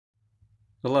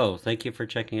Hello, thank you for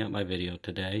checking out my video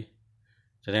today.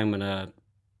 Today I'm going to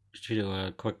do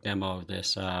a quick demo of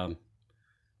this V40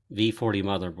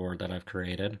 motherboard that I've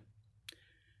created.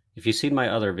 If you've seen my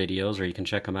other videos, or you can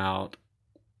check them out,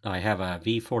 I have a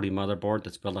V40 motherboard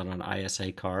that's built on an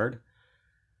ISA card.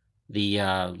 The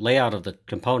layout of the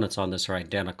components on this are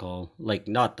identical, like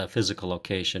not the physical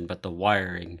location, but the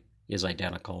wiring is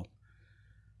identical.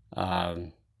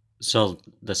 So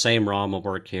the same ROM will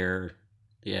work here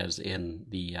as in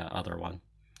the other one.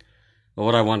 But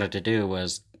what I wanted to do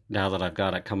was, now that I've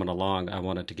got it coming along, I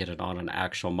wanted to get it on an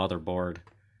actual motherboard.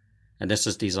 And this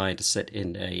is designed to sit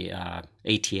in a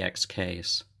ATX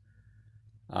case.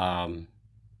 I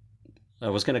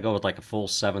was going to go with like a full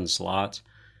 7 slots,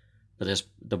 but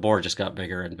the board just got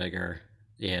bigger and bigger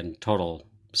in total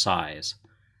size.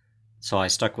 So I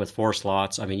stuck with 4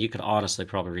 slots. I mean, you could honestly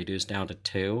probably reduce down to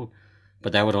 2,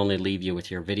 but that would only leave you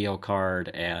with your video card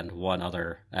and one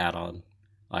other add-on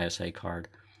ISA card.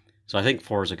 So I think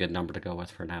 4 is a good number to go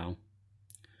with for now.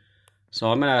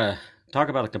 So I'm going to talk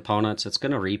about the components. It's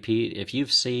going to repeat. If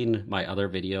you've seen my other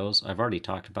videos, I've already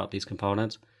talked about these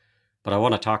components, but I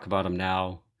want to talk about them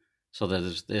now so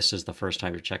that this is the first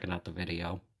time you're checking out the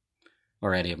video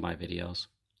or any of my videos.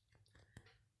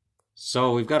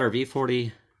 So we've got our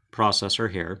V40 processor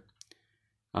here.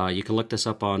 You can look this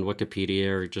up on Wikipedia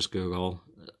or just Google.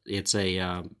 It's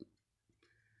a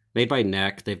made by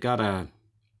NEC. They've got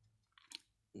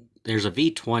there's a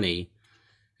V20,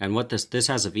 and what this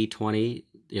has a V20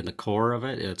 in the core of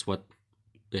it. It's what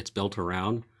it's built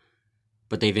around.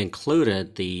 But they've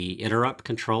included the interrupt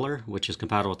controller, which is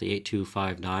compatible with the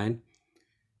 8259,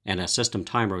 and a system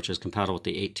timer, which is compatible with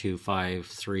the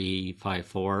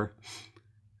 825354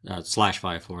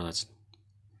 /54.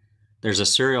 There's a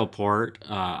serial port.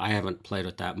 I haven't played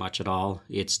with that much at all.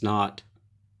 It's not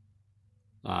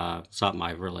something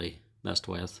I've really messed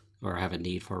with or have a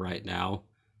need for right now.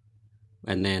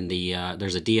 And then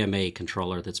there's a DMA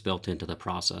controller that's built into the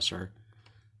processor.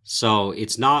 So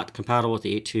it's not compatible with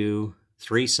the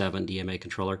 8237 DMA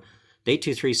controller. The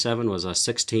 8237 was a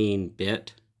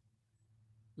 16-bit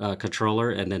controller,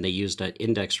 and then they used an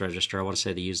index register. I want to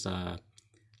say they used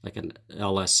like an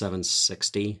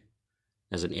LS760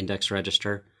 as an index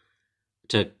register,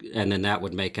 and then that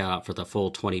would make out for the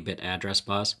full 20-bit address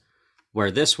bus,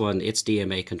 where this one, its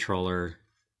DMA controller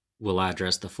will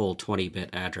address the full 20-bit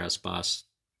address bus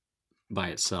by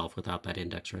itself without that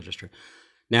index register.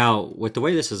 Now, with the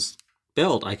way this is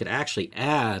built, I could actually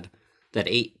add that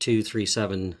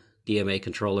 8237 DMA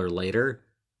controller later,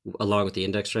 along with the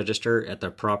index register at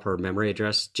the proper memory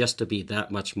address, just to be that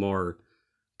much more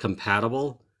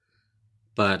compatible.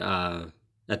 But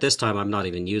at this time, I'm not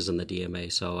even using the DMA,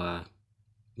 so I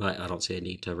don't see a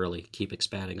need to really keep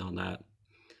expanding on that.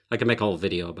 I can make a whole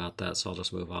video about that, so I'll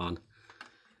just move on.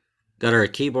 Got our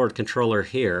keyboard controller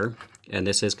here, and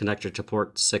this is connected to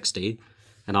port 60.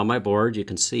 And on my board, you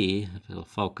can see, if it'll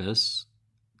focus,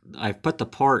 I've put the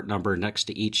port number next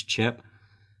to each chip,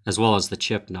 as well as the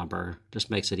chip number. Just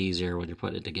makes it easier when you're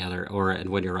putting it together,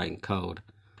 and when you're writing code.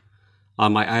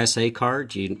 On my ISA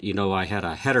card, you know I had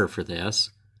a header for this,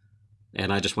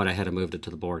 and I just went ahead and moved it to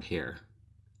the board here.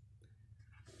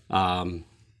 Down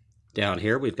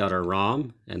here, we've got our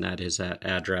ROM, and that is at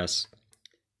address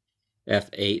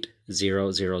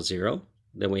F8000.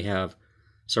 Then we have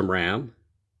some RAM,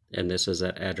 and this is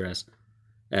at address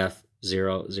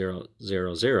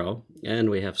F0000. And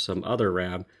we have some other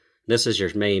RAM. This is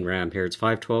your main RAM here. It's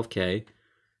 512K,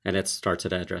 and it starts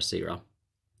at address 0.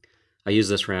 I use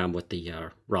this RAM with the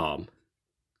ROM.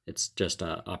 It's just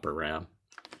a upper RAM.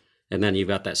 And then you've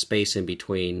got that space in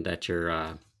between that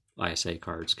your ISA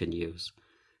cards can use.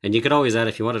 And you could always add,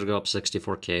 if you wanted to go up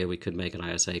 64K, we could make an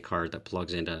ISA card that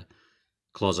plugs into,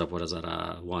 close up, what is that,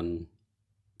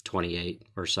 128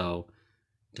 or so,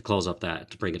 to close up that,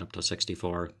 to bring it up to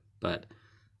 64. But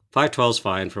 512 is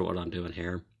fine for what I'm doing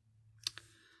here.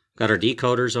 Got our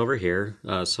decoders over here.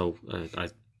 I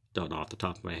don't know off the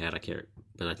top of my head, I can't,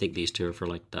 but I think these two are for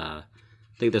like I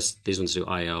think these ones do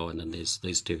I/O, and then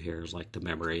these two here is like the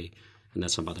memory, and then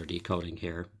some other decoding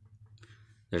here.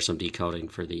 There's some decoding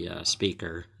for the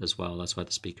speaker as well. That's why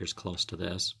the speaker's close to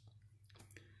this.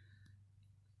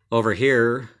 Over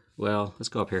here, well, let's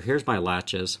go up here. Here's my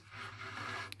latches.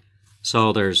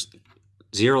 So there's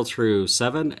 0 through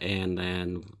 7, and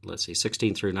then, let's see,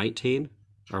 16 through 19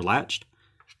 are latched.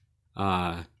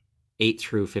 8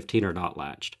 through 15 are not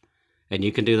latched. And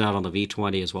you can do that on the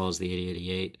V20 as well as the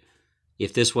 8088.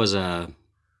 If this was a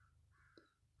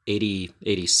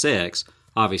 8086,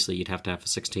 obviously you'd have to have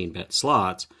 16-bit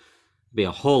slots. It'd be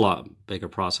a whole lot bigger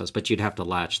process, but you'd have to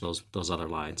latch those other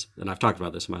lines. And I've talked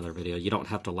about this in my other video. You don't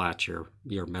have to latch your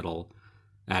middle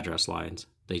address lines.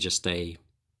 They just stay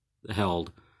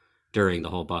held during the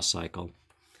whole bus cycle.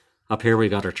 Up here we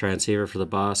got our transceiver for the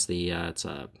bus. It's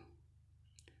a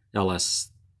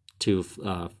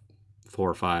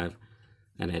LS245,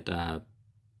 and it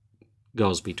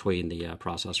goes between the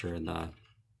processor and the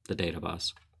data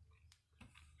bus.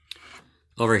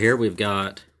 Over here we've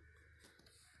got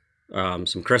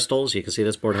some crystals. You can see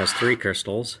this board has 3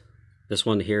 crystals. This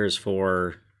one here is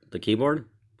for the keyboard,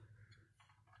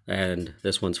 and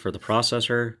this one's for the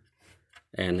processor,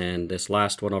 and then this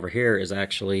last one over here is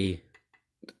actually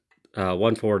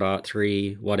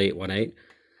 14.31818,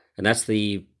 and that's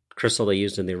the crystal they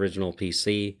used in the original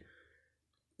PC,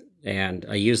 and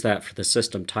I use that for the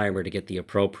system timer to get the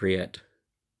appropriate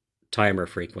timer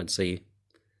frequency.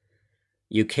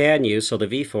 You can use, so the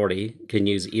V40 can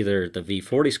use either the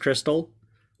V40's crystal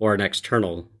or an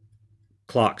external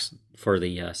clocks for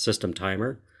the system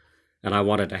timer, and I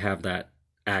wanted to have that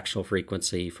actual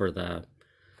frequency for the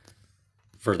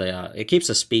it keeps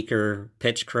the speaker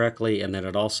pitched correctly, and then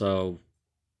it also,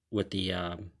 with the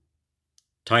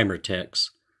timer ticks,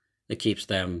 it keeps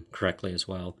them correctly as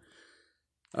well.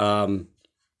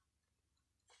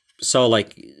 So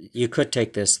like you could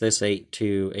take this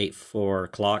 8284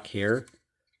 clock here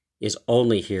is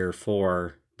only here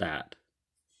for that.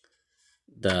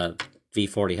 The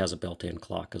V40 has a built-in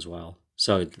clock as well.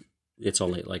 So it's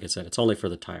only, like I said, it's only for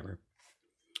the timer.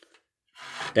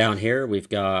 Down here we've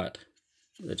got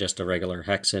just a regular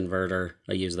hex inverter.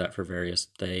 I use that for various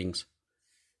things.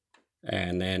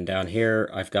 And then down here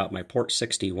I've got my port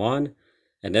 61,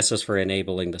 and this is for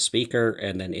enabling the speaker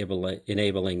and then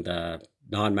enabling the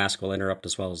non-maskable interrupt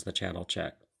as well as the channel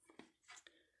check.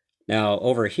 Now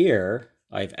over here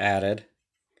I've added,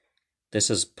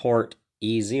 this is port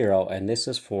E0, and this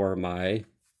is for my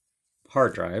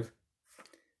hard drive,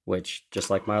 which, just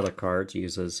like my other cards,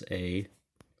 uses a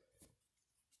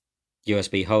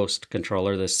USB host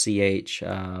controller. This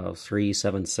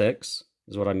CH376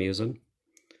 is what I'm using.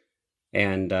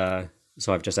 And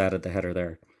so I've just added the header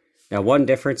there. Now one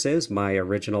difference is my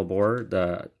original board,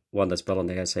 the one that's built on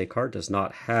the SA card, does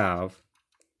not have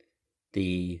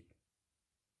this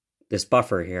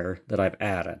buffer here that I've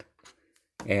added.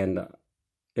 And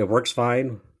it works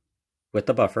fine with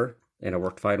the buffer, and it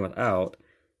worked fine without,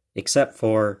 except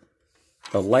for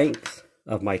the length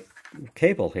of my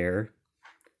cable here.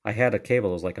 I had a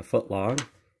cable that was like a foot long,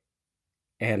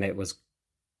 and it was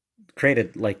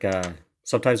created like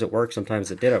sometimes it worked,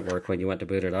 sometimes it didn't work when you went to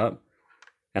boot it up.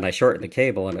 And I shortened the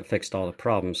cable and it fixed all the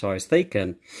problems. So I was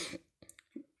thinking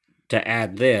to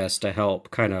add this to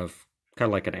help kind of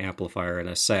like an amplifier in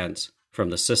a sense from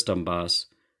the system bus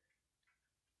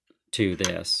to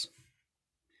this,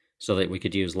 so that we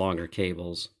could use longer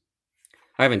cables.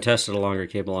 I haven't tested a longer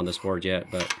cable on this board yet,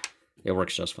 but it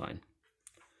works just fine.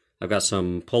 I've got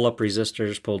some pull-up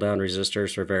resistors, pull-down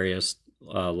resistors for various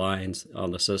lines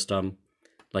on the system,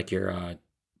 like your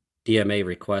DMA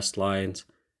request lines.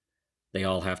 They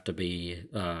all have to be,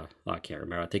 I can't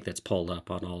remember, I think that's pulled up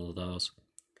on all of those.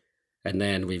 And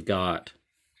then we've got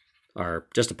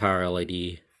just a power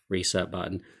LED reset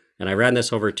button. And I ran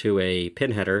this over to a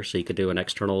pin header so you could do an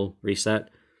external reset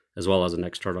as well as an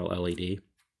external LED.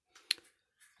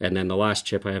 And then the last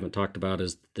chip I haven't talked about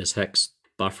is this hex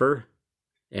buffer,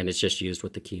 and it's just used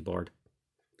with the keyboard.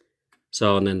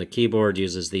 So, and then the keyboard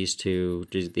uses these two,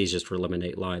 these just for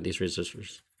eliminate line, these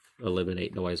resistors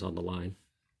eliminate noise on the line.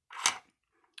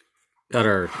 Got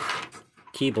our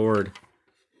keyboard.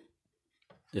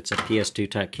 It's a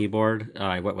PS2 type keyboard.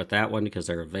 I went with that one because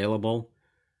they're available.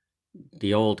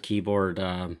 The old keyboard,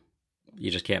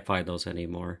 you just can't find those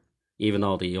anymore, even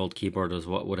though the old keyboard was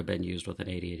what would have been used with an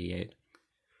 8088.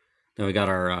 Then we got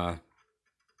our,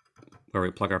 where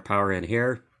we plug our power in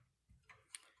here.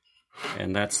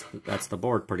 And that's the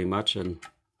board pretty much in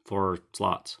 4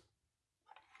 slots.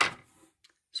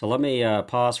 So let me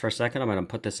pause for a second. I'm going to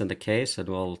put this in the case and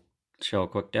we'll show a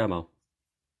quick demo.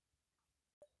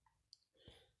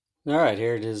 Alright,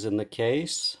 here it is in the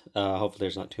case. Hopefully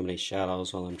there's not too many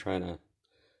shadows while I'm trying to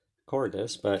record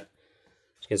this, but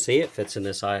as you can see, it fits in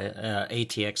this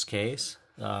ATX case.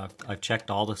 I've checked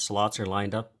all the slots are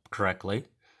lined up correctly.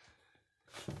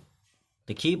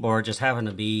 The keyboard just happened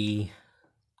to be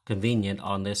convenient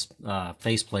on this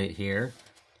faceplate here.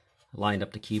 I lined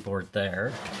up the keyboard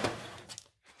there.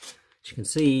 As you can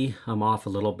see, I'm off a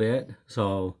little bit,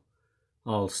 so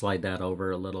I'll slide that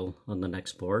over a little on the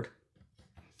next board.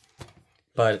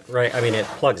 But, right, I mean, it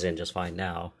plugs in just fine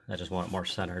now. I just want it more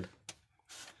centered.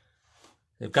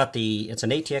 They've got it's an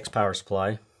ATX power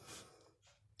supply.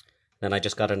 Then I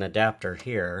just got an adapter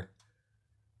here.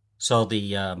 So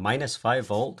the -5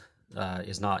 volt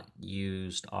is not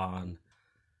used on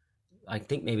I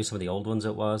think maybe some of the old ones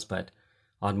it was, but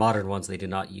on modern ones they do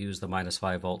not use the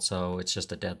 -5 volt, so it's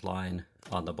just a dead line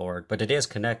on the board. But it is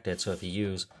connected, so if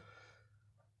you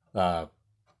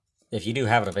do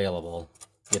have it available,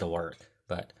 it'll work.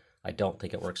 But I don't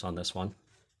think it works on this one.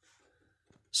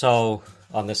 So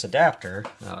on this adapter,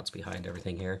 now it's behind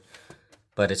everything here,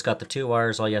 but it's got the 2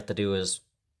 wires. All you have to do is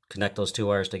connect those 2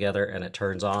 wires together and it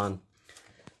turns on.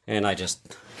 And I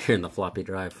just, here in the floppy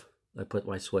drive, I put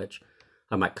my switch.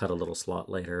 I might cut a little slot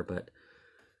later, but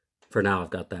for now I've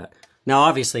got that. Now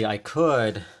obviously I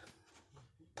could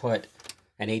put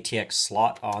an ATX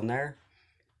slot on there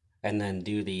and then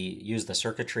use the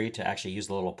circuitry to actually use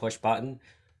the little push button.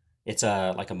 It's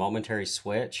like a momentary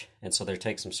switch, and so there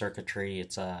takes some circuitry.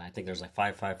 It's I think there's like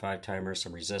 555 timers,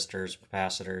 some resistors,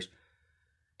 capacitors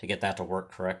to get that to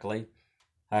work correctly.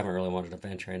 I haven't really wanted to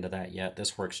venture into that yet.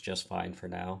 This works just fine for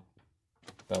now,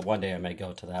 but one day I may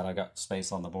go to that. I got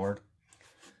space on the board.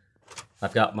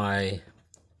 I've got my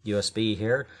USB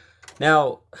here.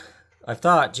 Now, I've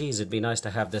thought, geez, it'd be nice to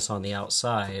have this on the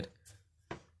outside,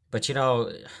 but you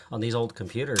know, on these old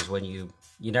computers, when you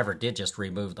never did just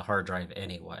remove the hard drive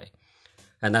anyway.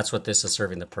 And that's what this is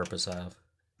serving the purpose of.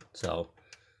 So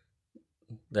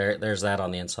there's that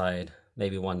on the inside.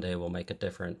 Maybe one day we'll make a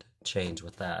different change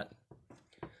with that.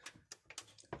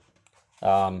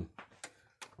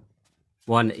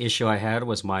 One issue I had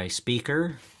was my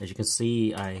speaker. As you can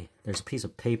see, there's a piece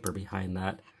of paper behind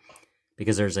that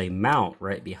because there's a mount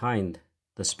right behind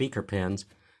the speaker pins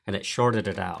and it shorted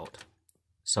it out.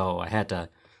 So I had to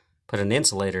put an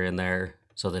insulator in there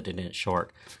so that it didn't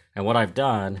short. And what I've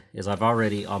done is I've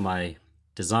already, on my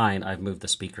design, I've moved the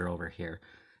speaker over here.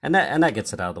 And that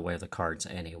gets it out of the way of the cards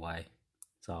anyway.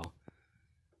 So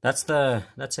that's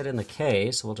it in the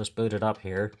case. We'll just boot it up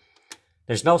here.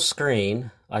 There's no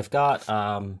screen. I've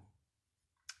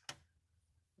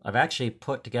actually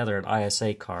put together an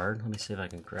ISA card. Let me see if I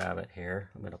can grab it here.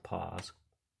 I'm going to pause.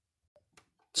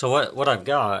 So what I've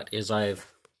got is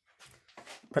I've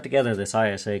put together this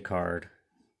ISA card.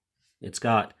 It's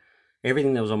got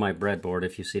everything that was on my breadboard,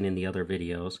 if you've seen in the other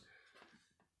videos,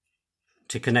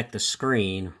 to connect the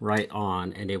screen right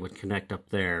on, and it would connect up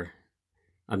there.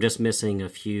 I'm just missing a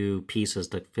few pieces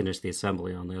to finish the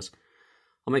assembly on this.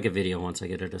 I'll make a video once I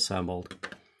get it assembled.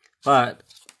 But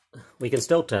we can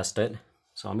still test it,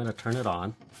 so I'm going to turn it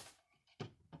on.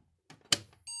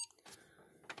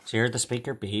 So you heard the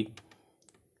speaker beep.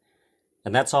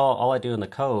 And that's all I do in the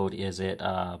code is it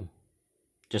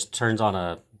just turns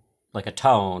on like a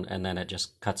tone, and then it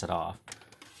just cuts it off.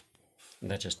 And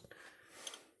that just...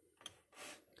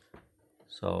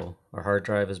 So our hard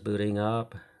drive is booting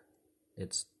up.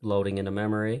 It's loading into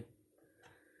memory.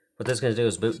 What this is going to do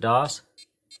is boot DOS.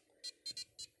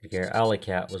 Your Alley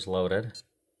Cat was loaded.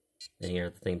 And you hear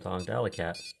the theme song to Alley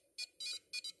Cat.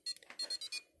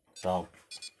 So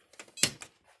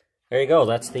there you go.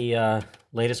 That's the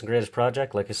latest and greatest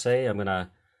project. Like I say, I'm going to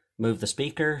move the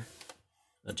speaker,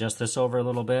 adjust this over a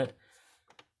little bit.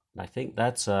 I think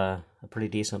that's a pretty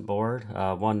decent board.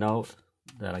 One note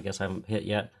that I guess I haven't hit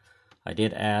yet, I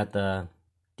did add the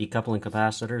decoupling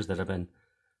capacitors that have been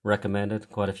recommended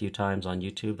quite a few times on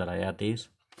YouTube that I add these.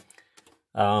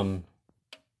 One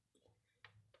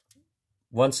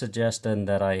suggestion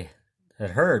that I had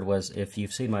heard was, if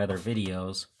you've seen my other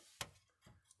videos,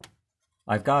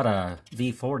 I've got a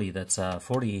V40 that's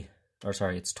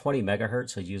it's 20 megahertz,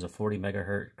 so use a 40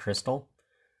 megahertz crystal.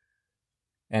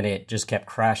 And it just kept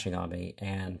crashing on me,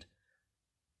 and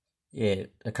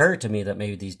it occurred to me that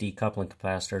maybe these decoupling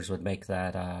capacitors would make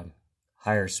that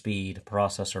higher speed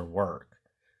processor work.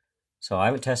 So I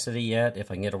haven't tested it yet. If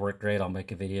I can get it to work great, I'll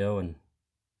make a video and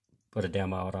put a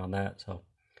demo out on that. So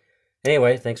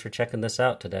anyway, thanks for checking this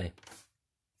out today.